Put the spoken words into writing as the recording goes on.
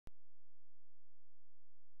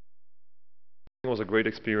was a great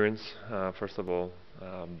experience. First of all,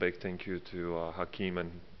 big thank you to Hakeem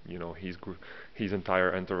and his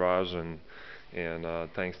entire entourage, and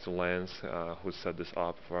thanks to Lance who set this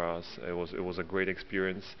up for us. It was a great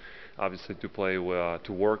experience. Obviously, to play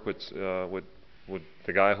to work with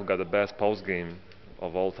the guy who got the best post game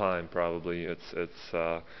of all time, probably. It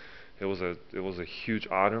was a huge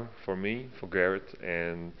honor for me, for Garrett,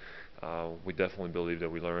 and we definitely believe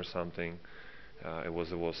that we learned something. It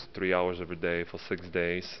was 3 hours every day for 6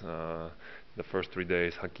 days. The first 3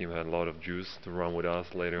 days, Hakeem had a lot of juice to run with us.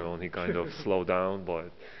 Later on, he kind of slowed down,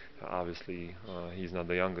 but obviously he's not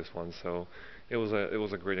the youngest one. So it was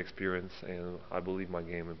a great experience, and I believe my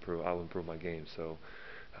game improved. I'll improve my game. So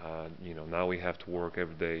now we have to work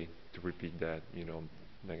every day to repeat that.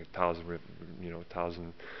 Like a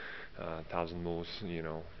thousand, thousand moves.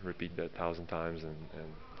 Repeat that 1,000 times, and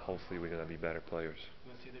hopefully we're gonna be better players.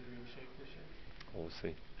 We'll see the dream shake this year. We'll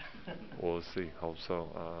see. We'll see. Hope so.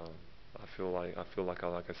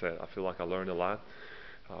 Like I said, I feel like I learned a lot.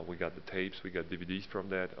 We got the tapes, we got DVDs from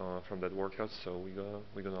that workout, so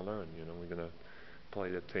we're gonna learn. We're gonna play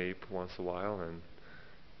the tape once a while and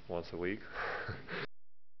once a week.